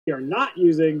We are not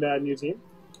using that new team.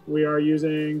 We are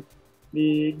using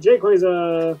the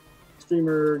jayquaza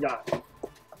streamer guy.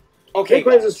 Okay,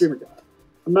 jayquaza guys. streamer guy.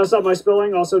 I messed up my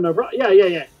spelling, also no problem.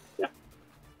 Yeah.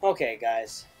 Okay,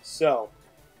 guys. So,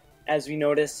 as we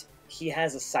notice, he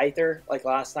has a Scyther like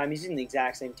last time. He's using the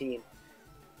exact same team.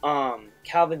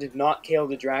 Calvin did not KO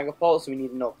the Dragapult, so we need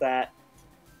to note that.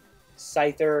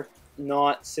 Scyther,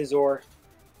 not Scizor.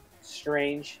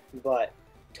 Strange, but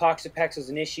Toxapex was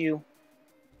an issue.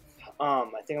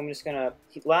 I think I'm just gonna.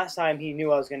 Last time he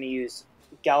knew I was gonna use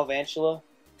Galvantula,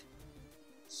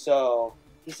 so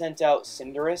he sent out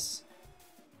Cinderace.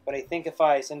 But I think if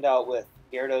I send out with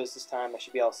Gyarados this time, I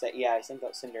should be able to say, yeah, I sent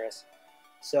out Cinderace.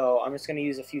 So I'm just gonna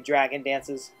use a few Dragon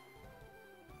Dances.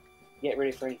 Get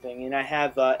ready for anything, and I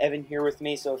have Evan here with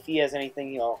me, so if he has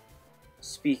anything, he'll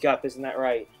speak up. Isn't that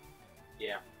right?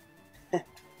 Yeah.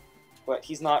 But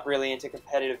he's not really into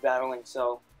competitive battling,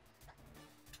 so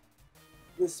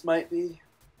this might be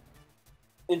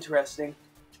interesting.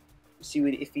 See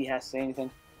if he has to say anything.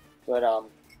 But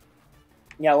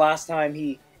yeah, last time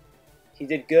he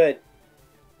did good.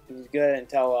 He was good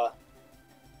until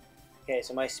okay,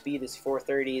 so my speed is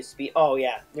 430. Speed. Oh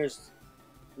yeah, there's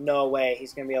no way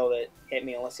he's gonna be able to hit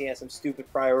me unless he has some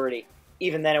stupid priority.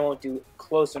 Even then, it won't do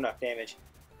close enough damage.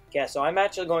 Yeah, so I'm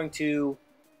actually going to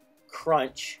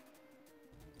Crunch.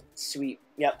 Sweep.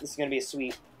 Yep, this is going to be a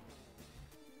sweep.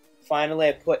 Finally,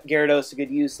 I put Gyarados to good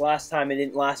use. Last time it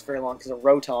didn't last very long because of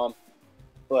Rotom.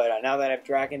 But now that I have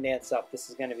Dragon Dance up, this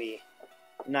is going to be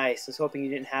nice. I was hoping you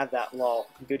didn't have that, lol.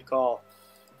 Good call.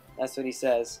 That's what he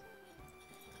says.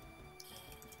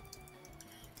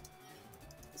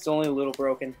 It's only a little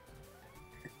broken.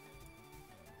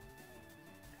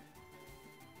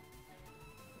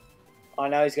 Oh,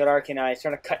 now he's got Arcanine. He's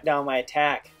trying to cut down my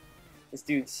attack. This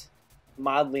dude's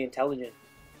mildly intelligent.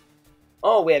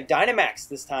 Oh, we have Dynamax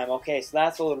this time. Okay, so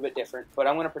that's a little bit different. But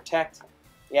I'm going to protect.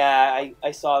 Yeah,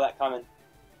 I saw that coming.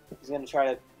 He's going to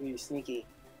try to be sneaky.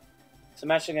 So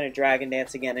I'm actually going to Dragon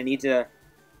Dance again. I need to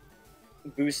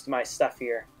boost my stuff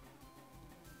here.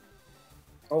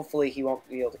 Hopefully he won't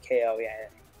be able to KO. Yeah.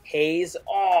 Haze.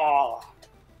 Oh!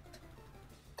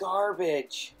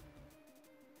 Garbage.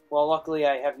 Well, luckily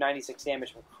I have 96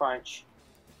 damage from Crunch.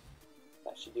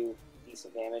 That should do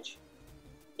decent damage.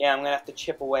 Yeah, I'm going to have to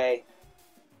chip away.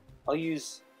 I'll end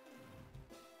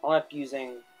up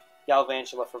using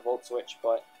Galvantula for Volt Switch,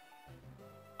 but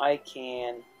I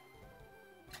can...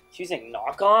 It's using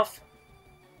Knockoff?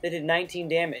 That did 19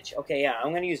 damage. Okay, yeah,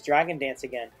 I'm going to use Dragon Dance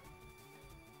again.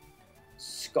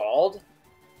 Scald?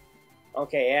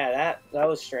 Okay, yeah, that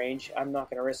was strange. I'm not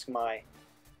going to risk my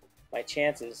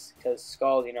chances, because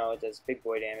Scald, you know, it does big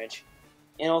boy damage.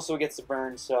 And also it gets the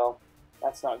burn, so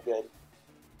that's not good.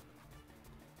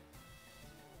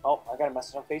 Oh, I got a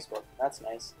message on Facebook. That's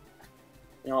nice.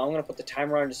 You know, I'm going to put the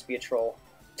timer on just to be a troll.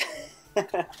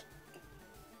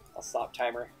 I'll stop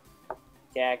timer.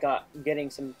 Yeah, getting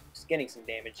some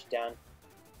damage done.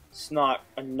 It's not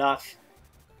enough.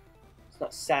 It's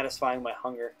not satisfying my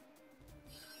hunger.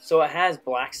 So it has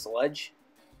Black Sludge.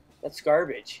 That's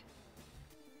garbage.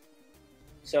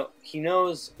 So he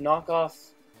knows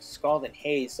Knockoff, Scald, and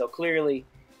Haze. So clearly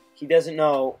he doesn't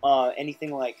know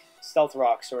anything like Stealth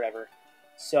Rocks or whatever.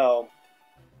 So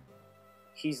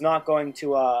he's not going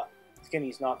to he's gonna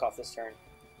use Knockoff this turn.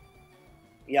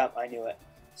 Yep, I knew it.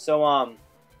 So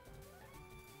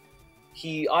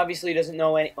he obviously doesn't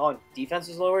know any. Oh, defense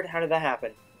was lowered. How did that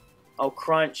happen? Oh,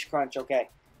 Crunch. Okay.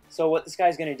 So what this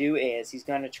guy's gonna do is he's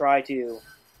gonna try to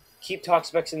keep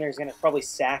Toxapex in there. He's gonna probably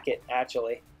sack it.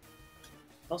 Actually,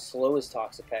 how slow is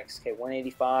Toxapex? Okay,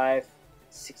 185,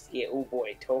 68. Oh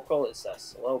boy, Torkoal is a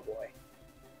slow boy.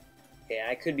 Okay,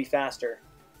 I could be faster.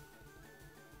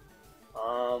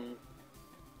 I'm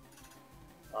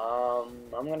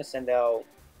gonna send out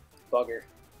Bugger.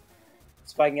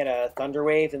 So if I can get a Thunder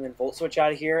Wave and then Volt Switch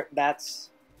out of here, that's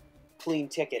clean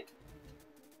ticket.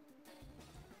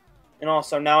 And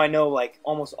also now I know like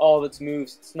almost all of its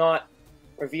moves. It's not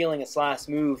revealing its last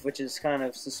move, which is kind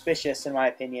of suspicious in my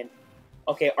opinion.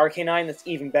 Okay, Arcanine, that's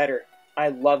even better. I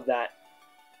love that.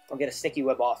 I'll get a Sticky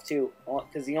Web off too,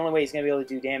 because the only way he's going to be able to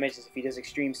do damage is if he does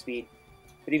Extreme Speed.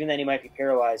 But even then he might be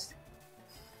paralyzed.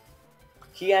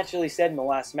 He actually said in the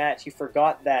last match he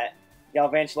forgot that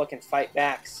Galvantula can fight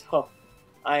back, so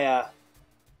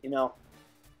you know.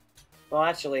 Well,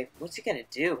 actually, what's he going to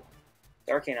do?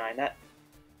 Arcanine, that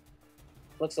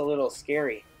looks a little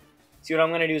scary. See, what I'm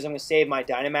going to do is I'm going to save my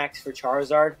Dynamax for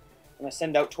Charizard. I'm going to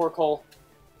send out Torkoal.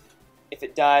 If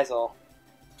it dies, I'll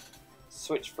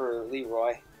switch for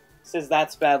Leroy. It says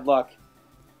that's bad luck.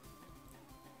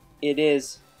 It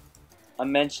is.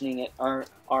 I'm mentioning it,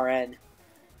 RN.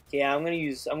 Yeah, I'm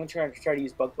gonna try to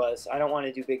use Bug Buzz. I don't want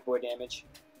to do big boy damage.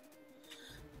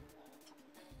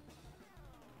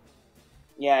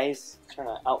 Yeah, he's trying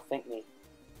to outthink me.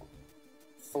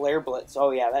 Flare Blitz.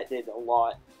 Oh yeah, that did a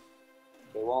lot.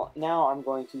 Okay, well now I'm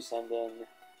going to send in.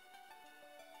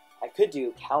 I could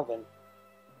do Calvin.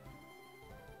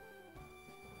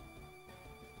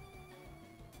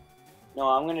 No,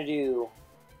 I'm gonna do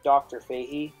Dr.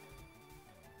 Fahey.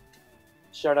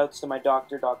 Shoutouts to my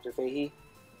doctor, Dr. Fahey.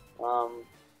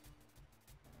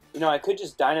 You know, I could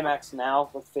just Dynamax now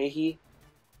with Fahey,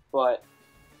 but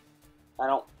I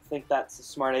don't think that's a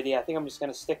smart idea. I think I'm just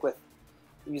going to stick with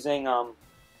using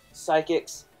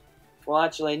Psychics. Well,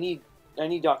 actually, I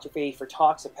need Dr. Fahey for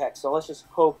Toxapex, so let's just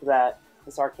hope that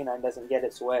this Arcanine doesn't get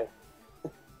its way.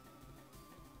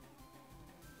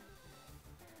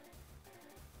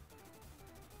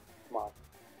 Come on.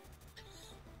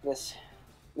 This,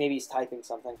 maybe he's typing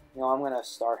something. You know, I'm going to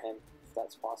star him, if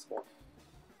that's possible.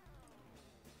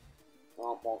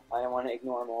 Well, I don't want to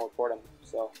ignore him or report him,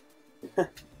 so.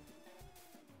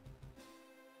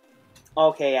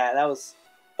 Okay, yeah, that was...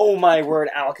 Oh my word,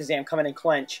 Alakazam coming in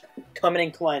clench. Coming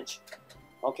in clench.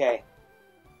 Okay.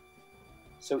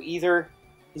 So either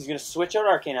he's going to switch out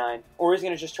Arcanine, or he's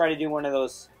going to just try to do one of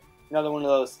those... Another one of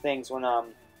those things when,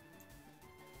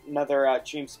 another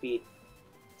Dream Speed.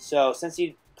 So, since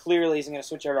he clearly isn't going to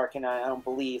switch out Arcanine, I don't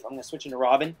believe, I'm going to switch into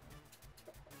Robin.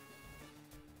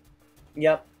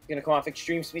 Yep. Going to come off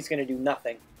Extreme Speed's going to do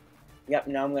nothing. Yep,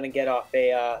 now I'm going to get off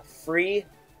a free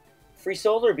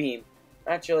Solar Beam.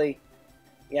 Actually,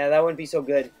 yeah, that wouldn't be so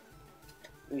good.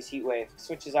 Use Heat Wave.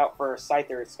 Switches out for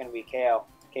Scyther, it's going to be KO.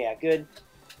 Okay, yeah, good.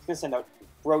 It's going to send out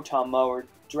Rotom Mow or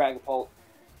Dragapult.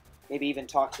 Maybe even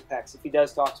Toxapex. If he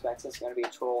does Toxapex, that's going to be a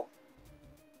troll.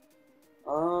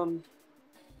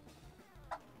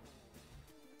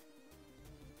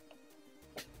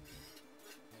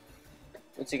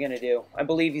 What's he going to do? I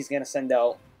believe he's going to send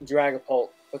out Dragapult,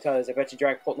 because I bet you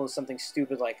Dragapult knows something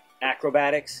stupid like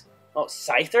Acrobatics. Oh,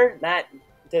 Scyther? That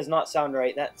does not sound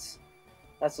right. That's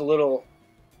a little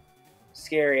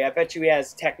scary. I bet you he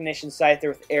has Technician Scyther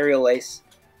with Aerial Ace.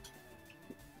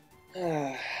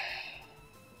 I'm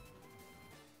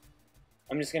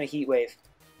just going to Heat Wave.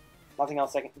 Nothing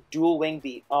else I can... Dual Wing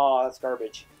Beat. Oh, that's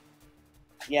garbage.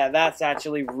 Yeah, that's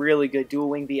actually really good. Dual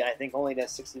Wing Beat, I think, only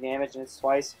does 60 damage and it's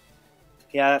twice.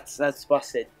 Yeah, that's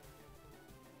busted.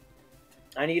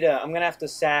 I'm gonna have to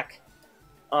sack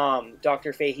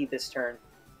Dr. Fahey this turn,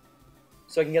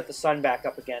 so I can get the sun back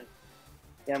up again.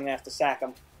 Yeah, I'm gonna have to sack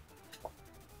him.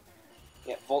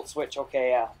 Yeah, Volt Switch. Okay,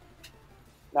 yeah,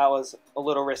 that was a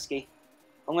little risky.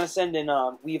 I'm gonna send in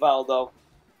Weavile though,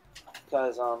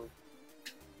 because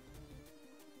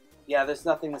yeah, there's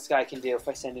nothing this guy can do if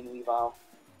I send in Weavile,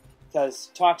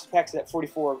 because Toxapex is at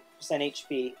 44%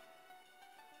 HP.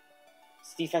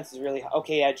 His defense is really high.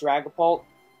 Okay, yeah, Dragapult.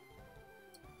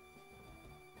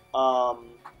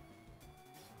 I'm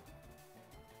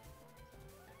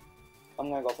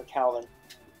gonna go for Calvin.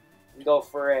 Go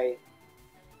for a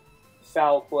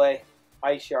foul play,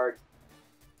 Ice Shard.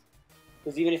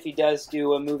 Because even if he does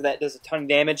do a move that does a ton of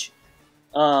damage,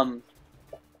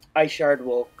 Ice Shard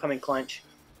will come in clench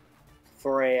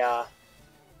for a,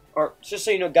 or just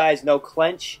so you know, guys, no,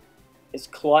 clench is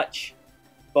clutch.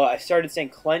 But I started saying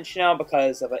clench now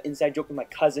because of an inside joke with my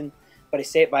cousin, but I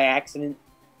say it by accident.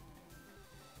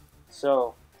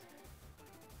 So,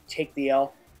 take the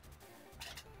L.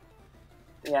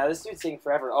 Yeah, this dude's taking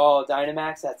forever. Oh,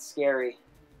 Dynamax, that's scary.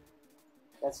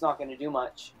 That's not going to do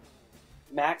much.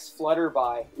 Max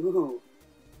Flutterby. Ooh.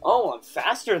 Oh, I'm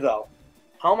faster, though.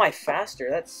 How am I faster?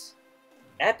 That's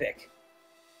epic.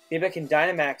 Maybe I can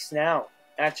Dynamax now.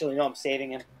 Actually, no, I'm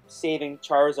saving him. Saving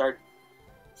Charizard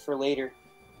for later.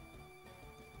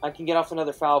 I can get off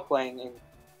another foul playing and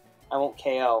I won't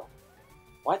KO.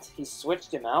 What? He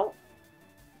switched him out?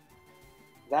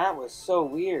 That was so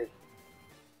weird.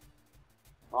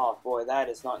 Oh boy, that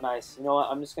is not nice. You know what?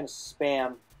 I'm just going to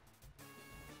spam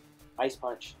Ice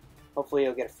Punch. Hopefully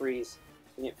he'll get a freeze.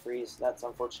 He didn't freeze. That's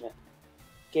unfortunate.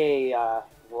 Okay,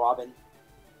 Robin.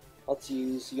 Let's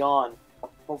use Yawn.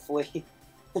 Hopefully,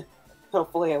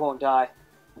 hopefully I won't die.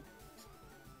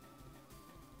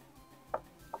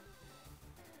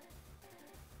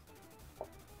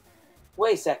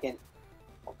 Wait a second.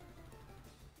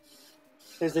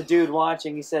 There's a dude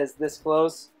watching. He says, this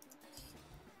close.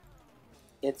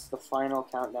 It's the final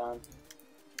countdown.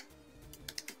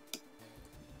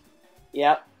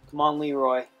 Yep. Come on,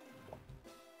 Leroy.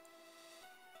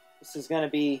 This is going to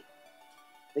be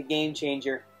the game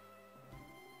changer.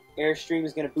 Airstream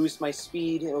is going to boost my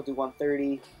speed. It'll do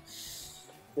 130.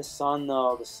 The sun,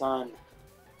 though. The sun.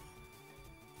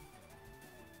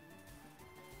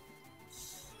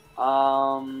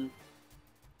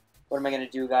 What am I going to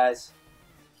do, guys?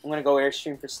 I'm going to go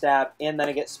Airstream for stab, and then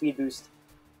I get speed boost.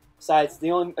 Besides,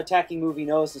 the only attacking move he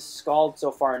knows is Scald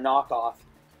so far, and Knockoff.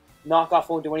 Knockoff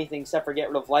won't do anything except for get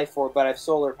rid of Life Orb, but I have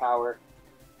Solar Power.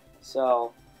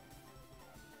 So,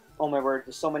 oh my word,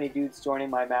 there's so many dudes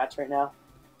joining my match right now.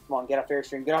 Come on, get off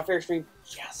Airstream, get off Airstream.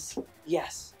 Yes,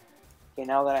 yes. Okay,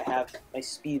 now that I have my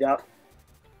speed up.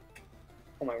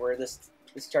 Oh my word, this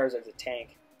Charizard's a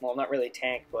tank. Well, not really a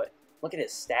tank, but look at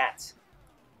his stats.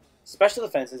 Special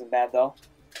defense isn't bad, though.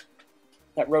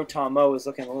 That Rotom Mo is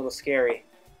looking a little scary.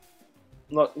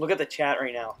 Look at the chat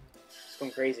right now. It's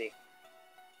going crazy.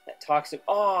 That Toxic...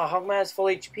 Oh, how come I has full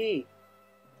HP?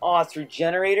 Oh, it's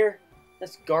Regenerator?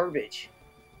 That's garbage.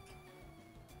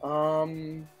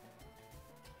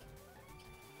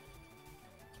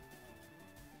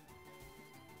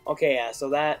 Okay, yeah, so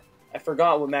that... I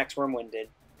forgot what Max Wormwind did.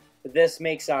 But this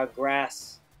makes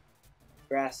grassy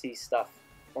stuff.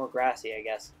 More grassy, I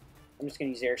guess. I'm just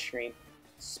going to use Airstream.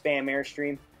 Spam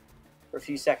Airstream for a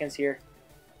few seconds here.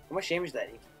 How much damage did that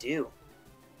even do?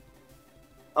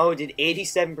 Oh, it did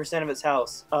 87% of its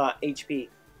house. HP.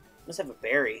 Must have a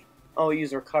berry. Oh, he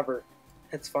used Recover.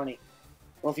 That's funny.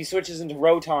 Well, if he switches into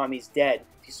Rotom, he's dead.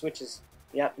 If he switches...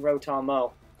 Yep, Rotom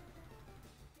Mo.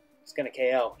 It's going to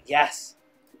KO. Yes!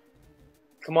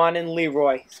 Come on in,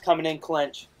 Leroy. He's coming in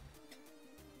clench.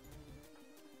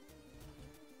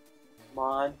 Come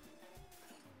on.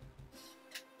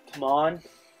 Come on.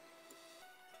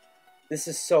 This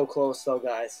is so close, though,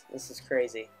 guys. This is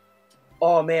crazy.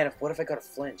 Oh, man. What if I got a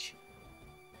flinch?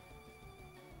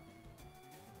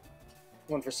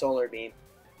 One for Solar Beam.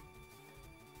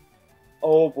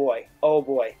 Oh, boy. Oh,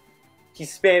 boy.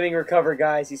 He's spamming Recover,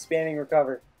 guys. He's spamming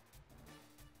Recover.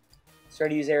 Try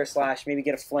to use Air Slash. Maybe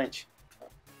get a flinch.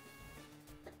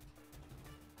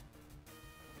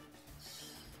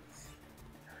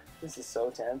 This is so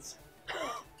tense.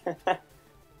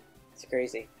 It's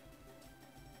crazy.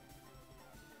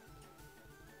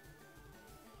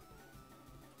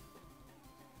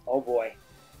 Oh boy.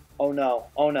 Oh no.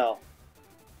 Oh no.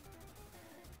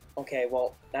 Okay,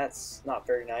 well, that's not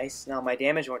very nice. Now my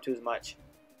damage won't do as much.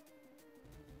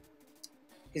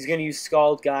 He's gonna use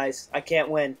Scald, guys. I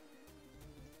can't win.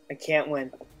 I can't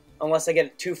win. Unless I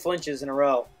get 2 flinches in a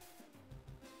row.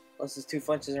 Unless it's 2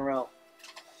 flinches in a row.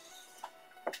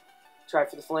 Try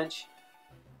for the flinch.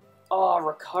 Oh,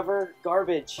 Recover.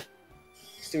 Garbage.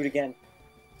 Let's do it again.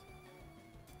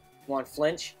 Come on,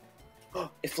 flinch.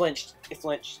 It flinched. It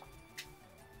flinched.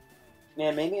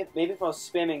 Man, maybe if I was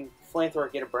spamming Flamethrower,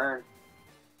 I'd get a burn.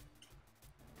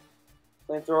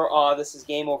 Flamethrower. Oh, this is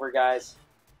game over, guys.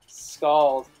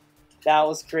 Scald. That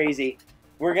was crazy.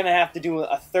 We're going to have to do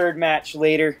a third match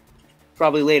later.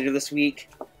 Probably later this week.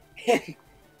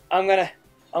 I'm gonna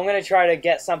try to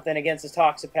get something against his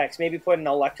Toxapex. Maybe put an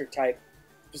electric type.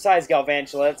 Besides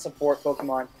Galvantula, that's support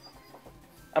Pokemon.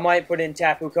 I might put in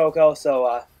Tapu Koko,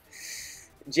 so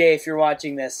Jay, if you're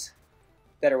watching this,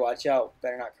 better watch out.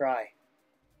 Better not cry.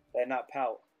 Better not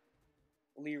pout.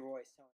 Leroy's telling